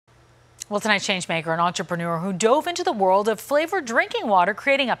Well, tonight's changemaker, an entrepreneur who dove into the world of flavored drinking water,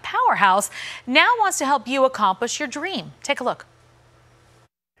 creating a powerhouse, now wants to help you accomplish your dream. Take a look.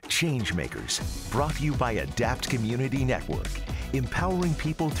 Changemakers, brought to you by Adapt Community Network, empowering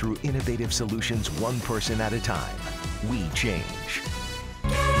people through innovative solutions one person at a time. We change.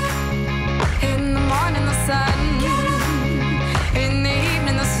 In the morning, the sun. In the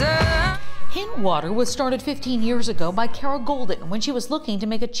evening, the sun. Hint Water was started 15 years ago by Kara Goldin when she was looking to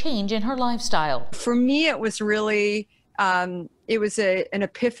make a change in her lifestyle. For me, it was really, an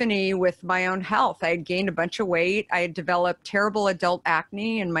epiphany with my own health. I had gained a bunch of weight. I had developed terrible adult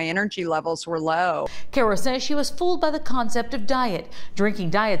acne and my energy levels were low. Kara says she was fooled by the concept of diet, drinking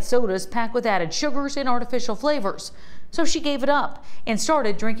diet sodas packed with added sugars and artificial flavors. So she gave it up and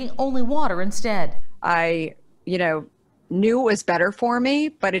started drinking only water instead. I, knew it was better for me,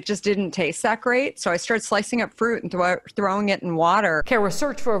 but it just didn't taste that great. So I started slicing up fruit and throwing it in water. Kara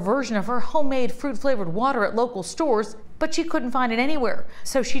searched for a version of her homemade fruit-flavored water at local stores, but she couldn't find it anywhere.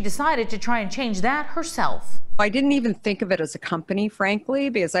 So she decided to try and change that herself. I didn't even think of it as a company, frankly,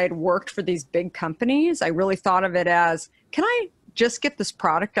 because I had worked for these big companies. I really thought of it as, can I just get this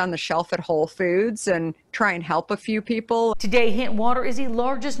product on the shelf at Whole Foods and try and help a few people? Today, Hint Water is the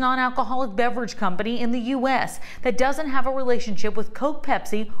largest non-alcoholic beverage company in the U.S. that doesn't have a relationship with Coke,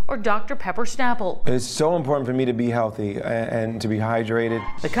 Pepsi, or Dr. Pepper Snapple. It's so important for me to be healthy and to be hydrated.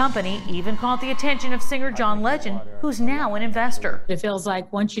 The company even caught the attention of singer John Legend, who's now an investor. It feels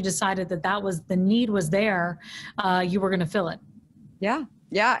like once you decided that was the need was there, you were going to fill it. Yeah,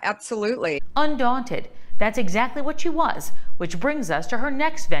 absolutely. Undaunted. That's exactly what she was, which brings us to her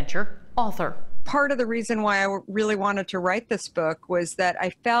next venture, author. Part of the reason why I really wanted to write this book was that I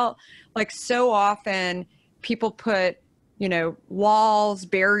felt like so often people put, walls,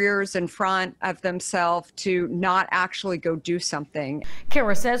 barriers in front of themselves to not actually go do something.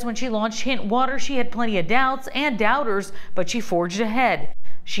 Kara says when she launched Hint Water, she had plenty of doubts and doubters, but she forged ahead.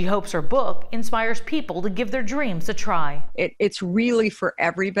 She hopes her book inspires people to give their dreams a try. It's really for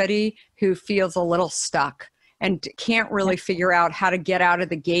everybody who feels a little stuck and can't really figure out how to get out of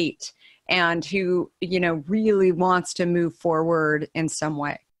the gate and who, really wants to move forward in some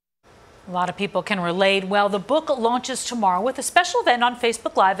way. A lot of people can relate. Well, the book launches tomorrow with a special event on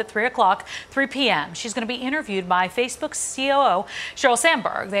Facebook Live at 3 p.m. She's going to be interviewed by Facebook COO Sheryl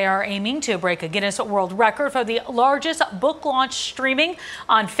Sandberg. They are aiming to break a Guinness World Record for the largest book launch streaming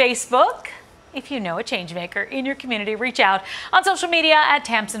on Facebook. If you know a changemaker in your community, reach out on social media at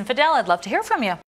Tamsin Fidel. I'd love to hear from you.